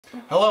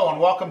Hello and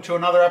welcome to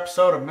another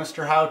episode of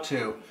Mr. How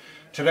To.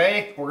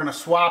 Today we're going to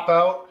swap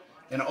out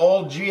an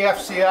old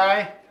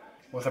GFCI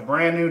with a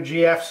brand new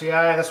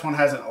GFCI. This one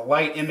has a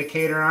light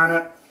indicator on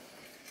it.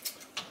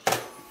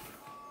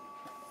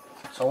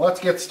 So let's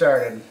get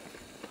started.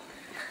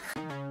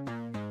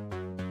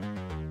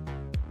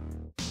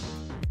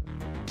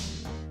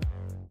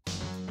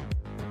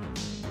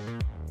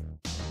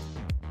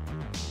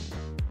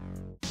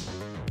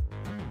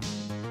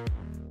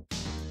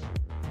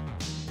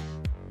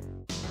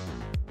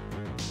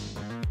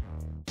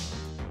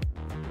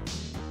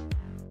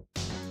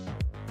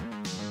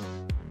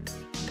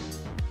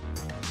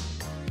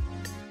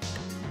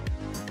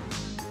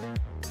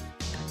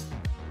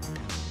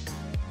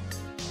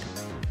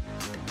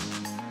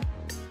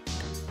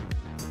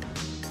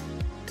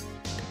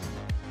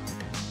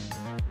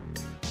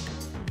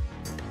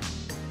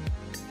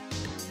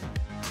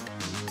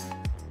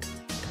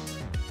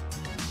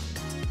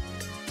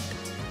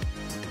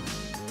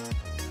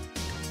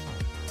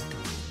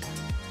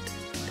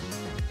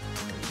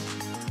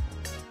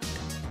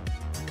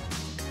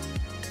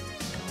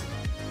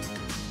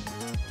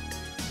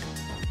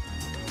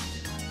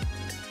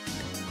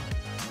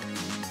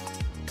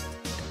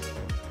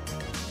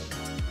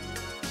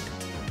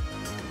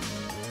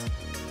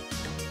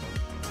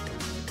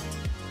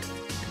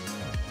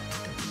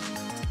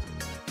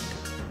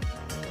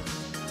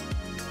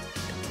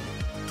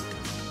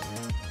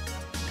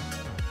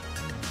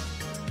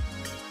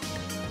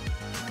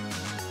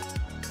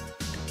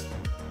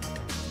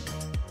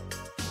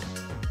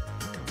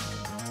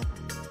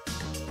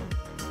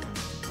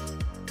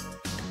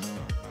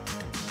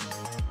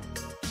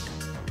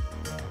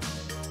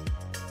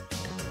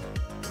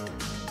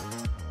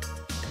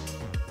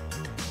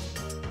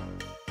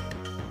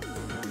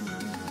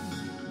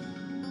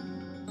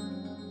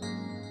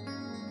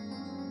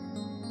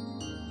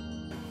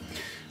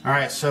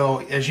 Alright, so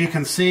as you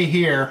can see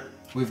here,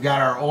 we've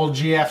got our old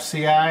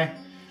GFCI,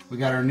 we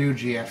got our new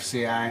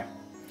GFCI.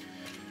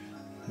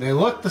 They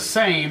look the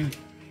same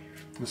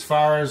as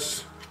far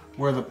as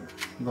where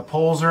the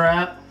poles are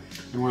at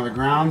and where the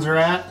grounds are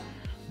at,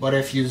 but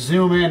if you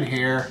zoom in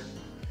here,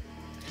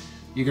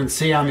 you can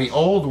see on the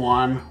old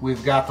one,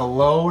 we've got the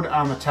load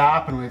on the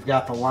top and we've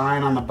got the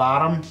line on the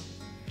bottom.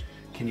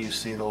 Can you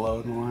see the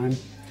load and line?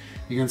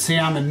 You can see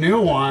on the new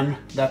one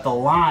that the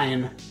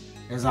line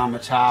is on the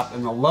top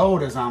and the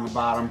load is on the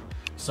bottom,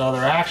 so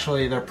they're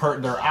actually they're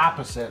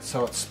opposite.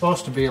 So it's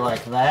supposed to be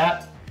like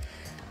that,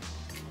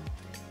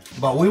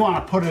 but we want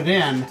to put it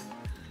in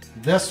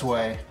this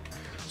way.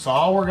 So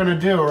all we're going to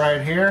do right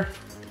here,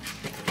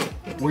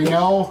 we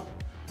know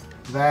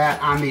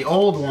that on the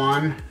old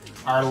one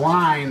our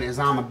line is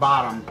on the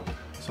bottom,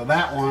 so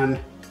that one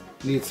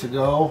needs to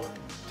go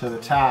to the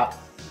top.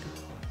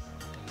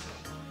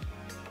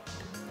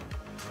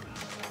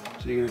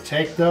 So you're going to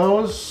take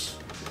those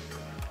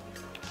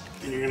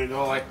and you're going to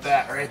go like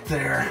that right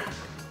there.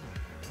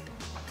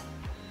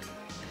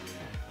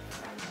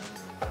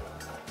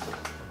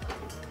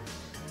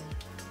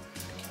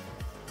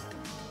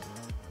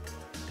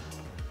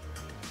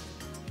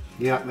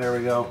 Yep, there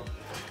we go.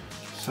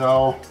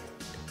 So,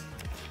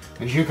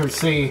 as you can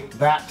see,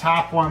 that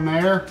top one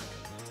there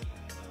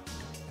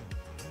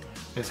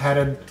is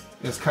headed,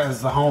 is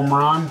the home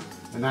run,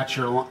 and that's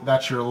your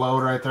load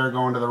right there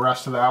going to the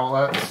rest of the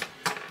outlets.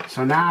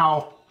 So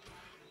now,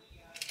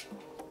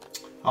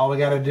 all we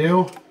got to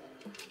do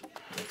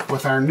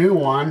with our new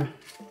one,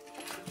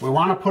 we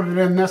want to put it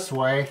in this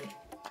way,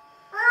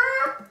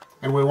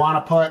 and we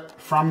want to put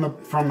from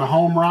the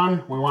home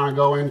run, we want to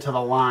go into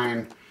the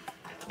line,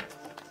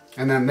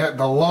 and then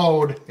the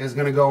load is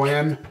going to go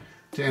in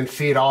and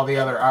feed all the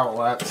other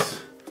outlets.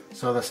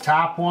 So this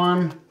top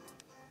one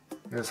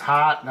is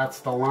hot, that's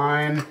the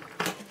line.